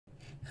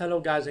Hello,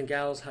 guys and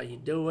gals. How you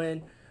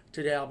doing?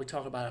 Today I'll be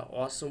talking about an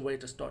awesome way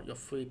to start your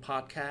free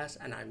podcast,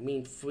 and I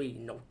mean free.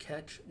 No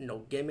catch, no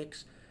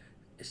gimmicks.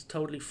 It's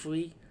totally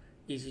free,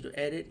 easy to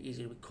edit,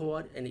 easy to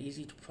record, and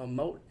easy to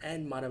promote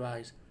and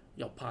monetize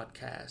your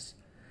podcast.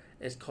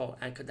 It's called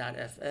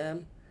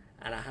Anchor.fm,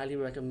 and I highly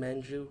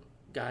recommend you,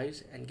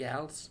 guys and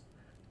gals,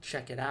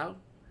 check it out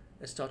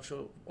and start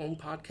your own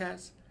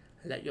podcast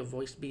and let your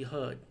voice be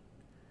heard.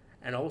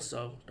 And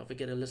also, don't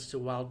forget to listen to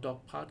Wild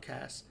Dog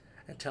Podcast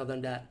and tell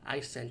them that I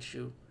sent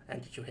you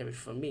and that you hear it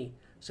from me.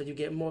 So you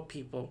get more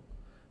people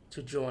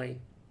to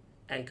join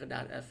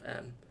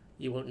Anchor.fm.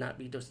 You will not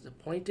be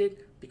disappointed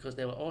because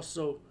they will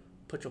also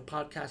put your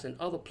podcast in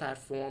other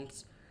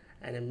platforms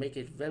and then make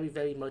it very,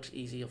 very much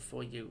easier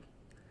for you.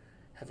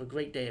 Have a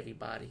great day,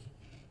 everybody.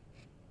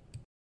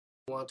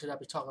 Today I'll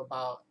be talking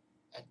about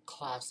a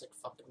classic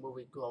fucking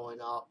movie growing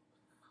up.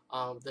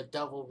 The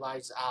Devil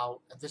Rides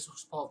Out. This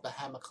was part of the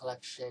Hammer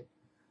collection.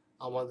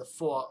 One of the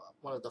four,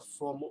 I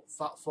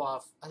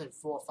think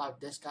 4 or 5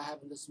 discs I have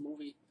in this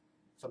movie,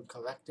 if I'm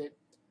corrected.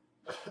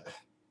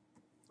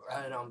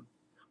 and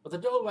but The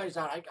Devil Rides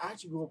Out. I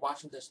actually grew up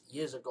watching this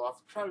years ago. I'm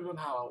trying to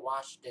remember how I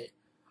watched it,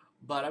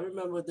 but I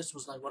remember this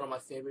was like one of my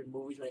favorite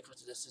movies when it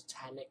comes to the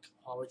satanic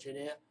horror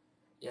genre,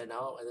 And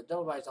The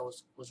Devil Rides Out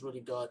was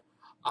really good.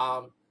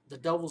 The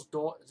Devil's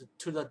Daughter,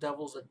 To the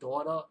Devil's a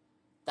Daughter.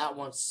 That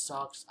one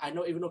sucks. I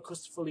know, even though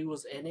Christopher Lee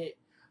was in it,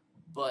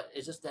 but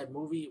it's just that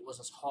movie was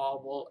just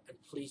horrible, and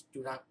please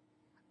do not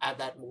add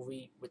that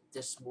movie with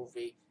this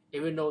movie.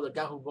 Even though the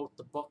guy who wrote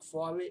the book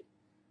for it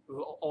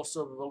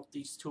also wrote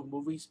these two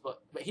movies,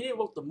 but he didn't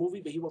wrote the movie,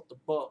 but he wrote the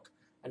book,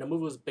 and the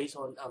movie was based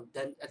on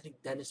I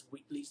think Dennis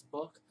Wheatley's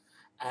book.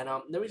 And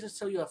let me just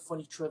tell you a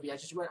funny trivia. I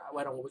just read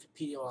on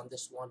Wikipedia on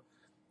this one.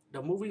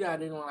 The movie that I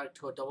didn't like,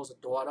 To a Devil's a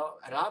Daughter,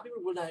 and a lot of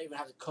people would not even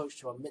have the courage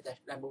to admit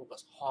that movie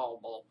was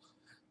horrible,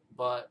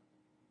 but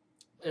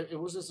it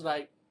was just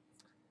like,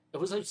 it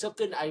was like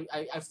something,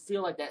 I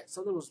feel like that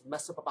something was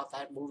messed up about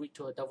that movie,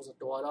 To a Devil's a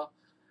Daughter.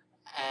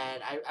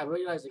 And I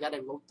realized the guy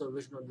that wrote the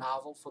original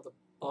novel for the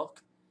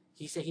book,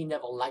 he said he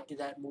never liked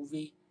that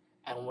movie.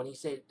 And when he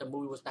said the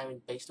movie was not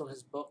even based on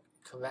his book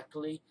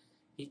correctly,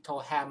 he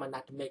told Hammer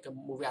not to make a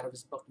movie out of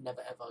his book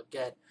never ever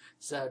again.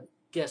 So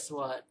guess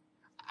what?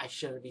 I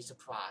shouldn't be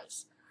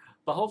surprised.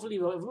 But hopefully,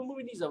 if a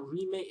movie needs a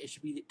remake, it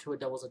should be To a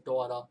Devil's a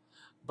Daughter.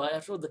 But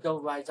after The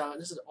Devil Rides Out,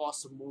 this is an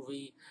awesome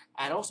movie.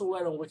 And I also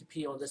read on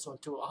Wikipedia on this one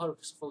too. I heard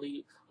Christopher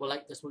Lee would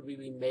like this movie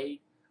remade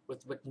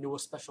with newer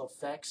special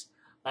effects.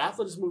 But I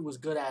thought this movie was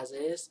good as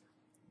is.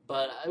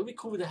 But it would be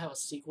cool to have a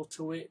sequel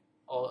to it.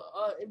 Or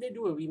if they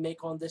do a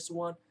remake on this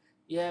one,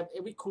 yeah,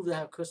 it'd be cool to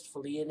have Christopher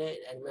Lee in it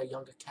and a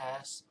younger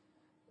cast.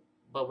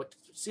 But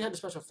see how the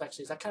special effects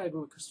is, I kind of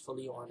agree with Christopher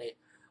Lee on it.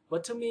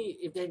 But to me,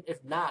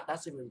 if not,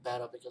 that's even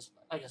better because,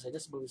 like I said,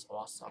 this movie's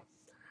awesome.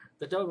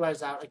 The Devil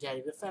Rides Out, again,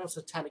 if you're a fan of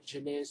satanic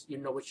genres, you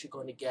know what you're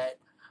going to get.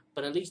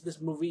 But at least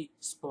this movie,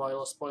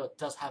 spoiler,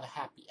 does have a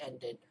happy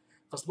ending.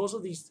 Because most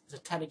of these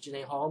satanic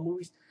genre horror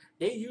movies,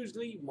 they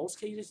usually, most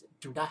cases,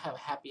 do not have a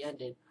happy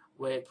ending.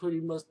 Where pretty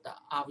much the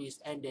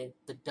obvious ending,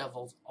 the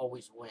devils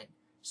always win.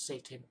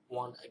 Satan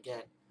won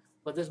again.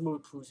 But this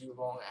movie proves you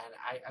wrong,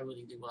 and I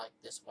really do like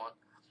this one.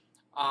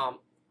 Um,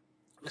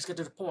 let's get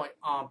to the point.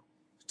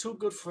 Two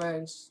good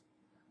friends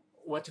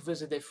went to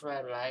visit their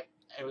friend, right?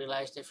 And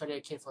realized their friend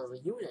came for a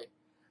reunion.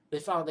 They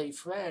found their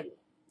friend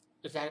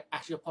is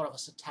actually a part of a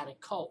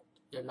satanic cult.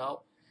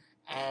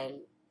 And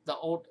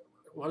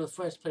one of the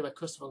friends played by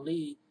Christopher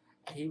Lee,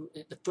 and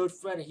the third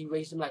friend, he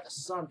raised him like a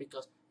son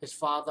because his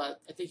father,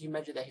 I think he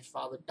mentioned that his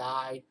father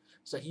died,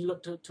 so he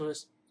looked to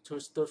his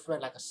third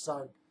friend like a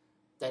son,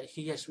 that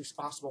he is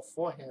responsible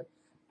for him.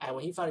 And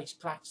when he found he's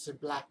practicing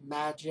black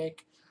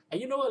magic,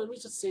 and you know what? Let me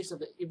just say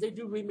something. If they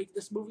do remake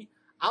this movie,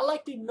 I'd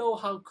like to know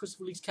how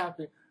Christopher Lee's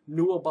character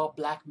knew about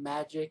black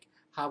magic,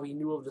 how he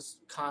knew of this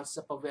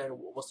concept of it and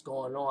what's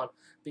going on.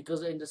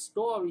 Because in the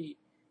story,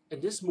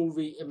 in this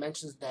movie, it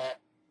mentions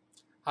that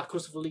how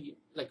Christopher Lee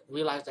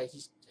realized that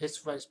his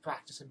friend is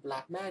practicing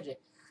black magic.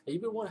 And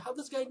you've been wondering how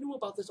this guy knew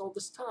about this all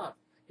this time.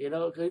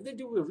 If they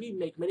do a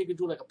remake, maybe they could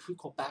do like a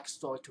prequel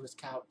backstory to his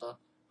character.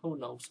 Who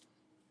knows?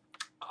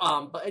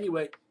 But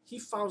anyway, he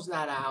finds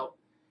that out.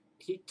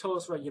 He told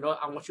us,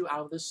 I want you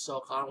out of this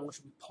circle. I don't want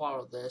you to be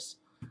part of this.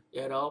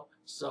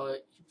 So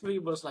he pretty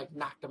much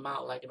knocked him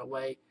out in a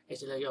way and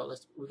said, yo,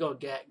 we're gonna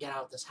get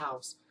out of this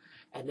house.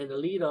 And then the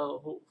leader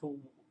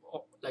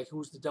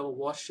who's the devil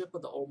worshiper,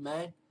 the old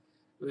man,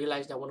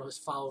 realized that one of his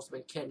followers had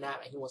been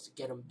kidnapped and he wants to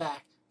get him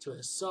back to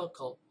his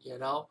circle.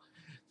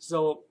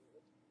 So,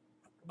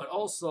 but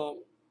also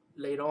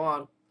later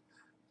on,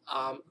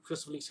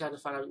 Christopher Lee's trying to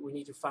find out, we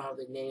need to find out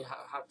the name,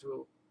 how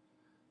to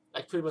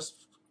pretty much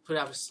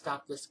to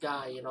stop this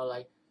guy,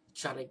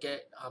 trying to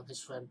get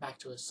his friend back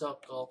to his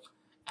circle.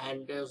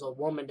 And there's a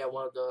woman that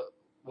one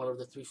of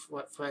the three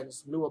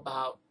friends knew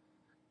about,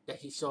 that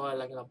he saw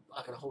in in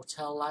a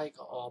hotel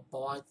or a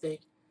bar, I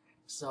think.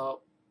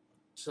 So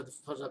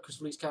the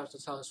Chris Lee's character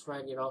tell his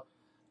friend,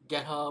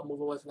 get her,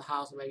 move away from the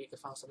house, and maybe you can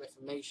find some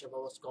information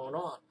about what's going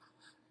on.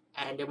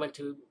 And they went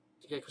to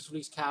to get Christopher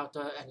Lee's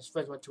character and his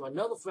friends went to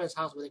another friend's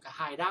house where they could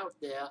hide out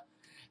there,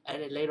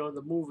 and then later in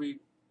the movie,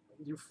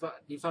 you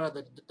found out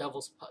that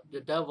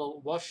the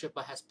devil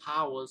worshipper has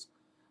powers,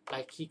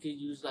 like he could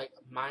use like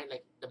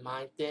the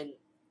mind thing,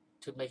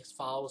 to make his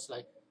followers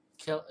like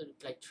kill,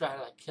 like try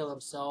to like kill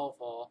himself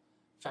or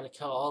trying to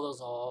kill others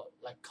or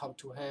like come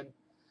to him,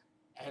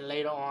 and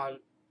later on,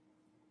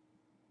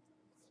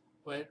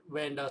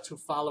 when the two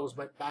followers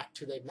went back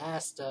to their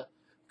master,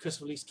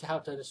 Christopher Lee's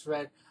character and his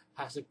friend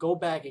has to go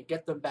back and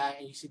get them back,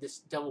 and you see this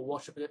devil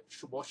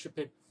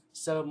worshiping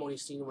ceremony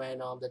scene when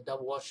the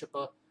devil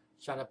worshipper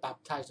trying to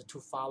baptize the two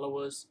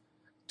followers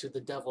to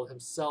the devil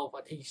himself.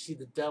 I think you see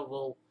the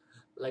devil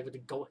like with the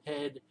goat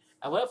head.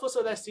 And when I first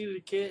saw that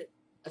scene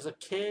as a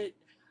kid,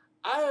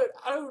 I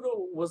don't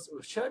know,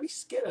 should I be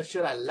scared or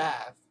should I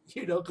laugh?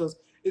 You know, because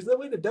it's the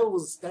way the devil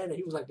was standing.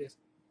 He was like this.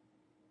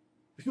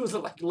 He was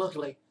like, look,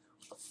 like,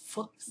 what the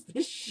fuck is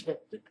this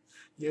shit?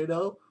 You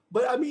know?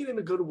 But I mean in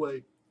a good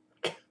way.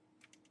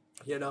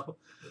 You know?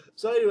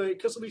 So anyway,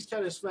 Christopher Lee's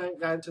kind of friend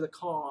got into the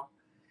car,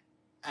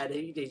 and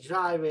they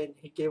driving,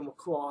 he gave him a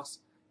cross,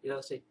 you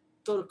know, say,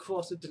 throw the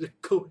cross into the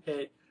goat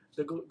head.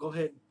 The goat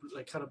head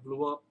like kind of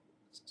blew up.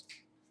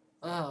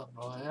 Oh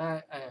boy,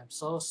 I am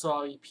so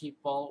sorry,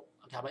 people.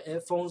 I got my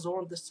earphones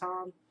on this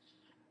time.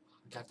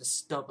 I got the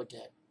stub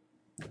again.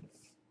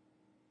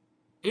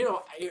 You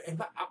know,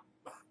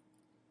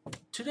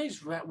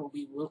 today's rant will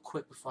be real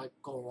quick before I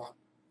go on.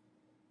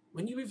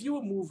 When you review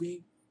a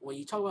movie, when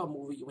you talk about a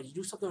movie, when you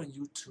do something on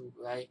YouTube,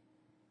 right?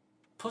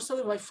 Put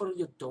something right in front of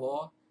your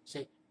door.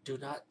 Say, do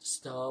not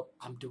disturb.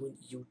 I'm doing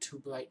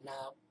YouTube right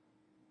now.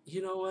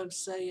 You know what I'm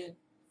saying?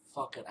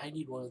 Fuck it. I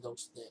need one of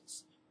those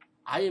things.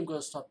 I am going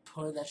to start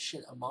putting that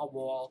shit on my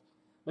wall.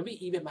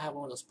 Maybe even have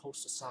one of those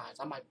poster signs.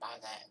 I might buy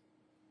that.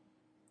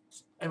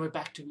 Anyway,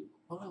 back to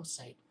what I was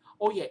saying.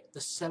 Oh yeah,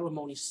 the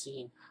ceremony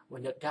scene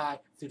when the guy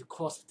threw the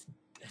cross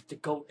at the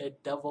goat head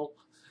devil.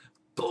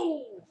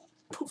 Boom!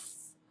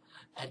 Poof!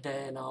 And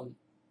then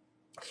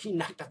he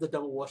knocked out the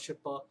devil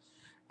worshipper.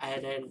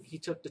 And then he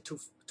took the two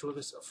of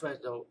his friends,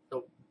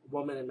 the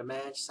woman and the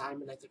man,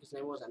 Simon, I think his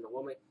name was, and the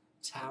woman,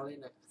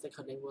 Talon, I think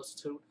her name was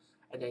too.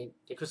 And then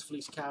Christopher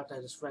Lee's character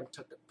and his friend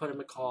put him in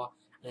the car,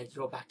 and they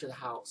drove back to the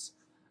house.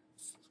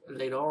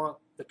 Later on,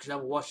 the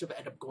devil worshiper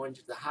ended up going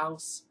to the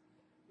house,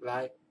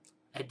 right?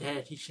 And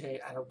then he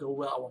said, I don't know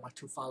well, I want my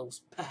two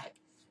followers back.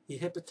 He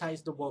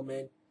hypnotized the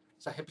woman,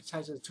 so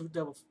hypnotizing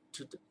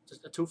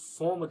the two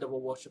former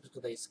devil worshippers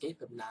because they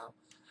escaped him now,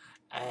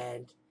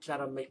 and try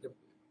to make them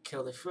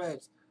kill their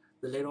friends.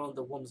 Then later on,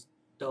 the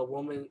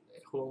woman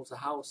who owns the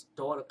house,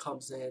 daughter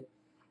comes in,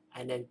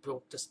 and then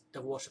broke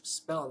the worship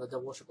spell, and the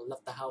worshiper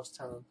left the house,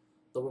 telling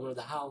the woman of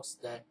the house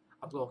that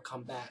I'm going to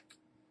come back,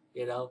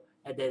 you know.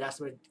 And then that's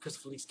when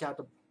Christopher Lee's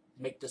character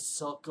make the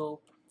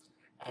circle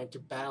and to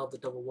battle the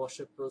devil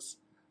worshippers.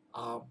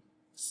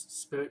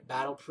 Spirit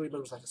battle, pretty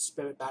much was like a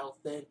spirit battle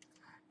thing.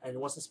 And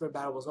once the spirit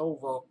battle was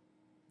over,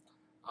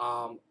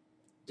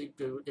 they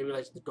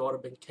realized the daughter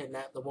had been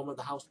kidnapped. The woman of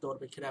the house daughter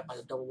had been kidnapped by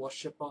the devil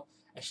worshipper,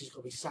 and she's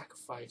going to be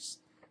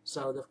sacrificed.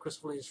 So the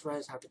Christopher Lee's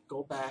friends have to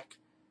go back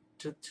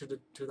to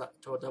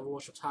a devil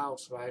worship's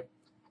house, right,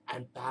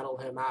 and battle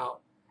him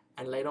out.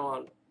 And later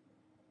on,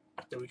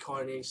 the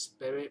reincarnated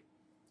spirit,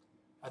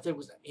 I think it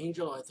was an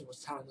angel, or I think it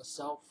was Talon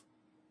herself.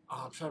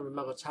 I'm trying to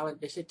remember. Talon,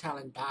 they say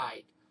Talon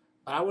died,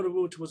 but I want to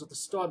ruin too much of the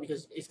story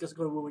because it's just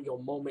going to ruin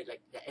your moment,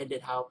 like the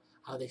ending, how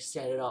they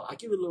set it up. I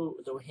give you a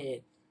little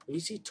hint. When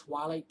you see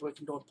Twilight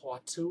Breaking Dawn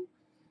Part 2,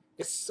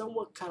 it's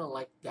somewhat kind of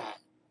like that,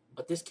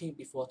 but this came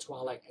before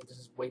Twilight, and this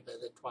is way better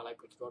than Twilight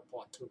Breaking Dawn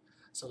Part 2.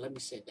 So let me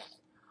say that.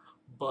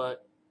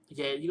 But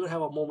yeah, you're gonna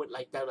have a moment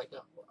like that, like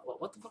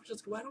what the fuck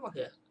is going on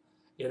here,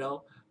 you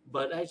know?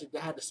 But actually, they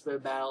had the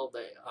spirit battle.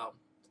 They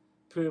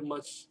pretty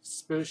much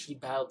spiritually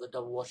battled the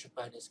devil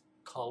worshiper and his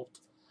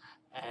cult,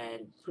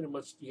 and pretty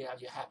much you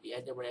have your happy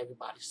ending where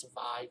everybody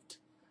survived,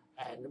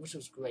 and which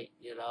was great,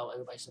 you know.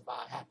 Everybody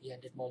survived, happy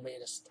ending moment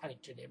in a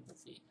Titanic Junior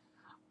movie.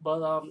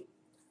 But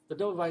the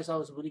Devil Rises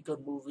Out is a really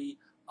good movie.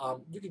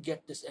 You can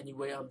get this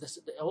anywhere.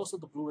 Also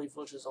the Blu-ray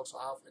version is also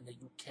out in the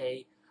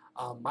UK.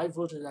 My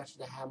version is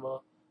actually the Hammer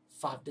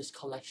 5-disc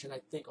collection, I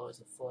think, or is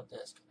it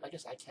 4-disc? I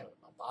guess I can't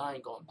remember. I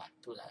ain't going back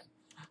to that.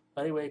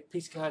 But anyway,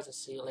 peace guys, I'll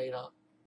see you later.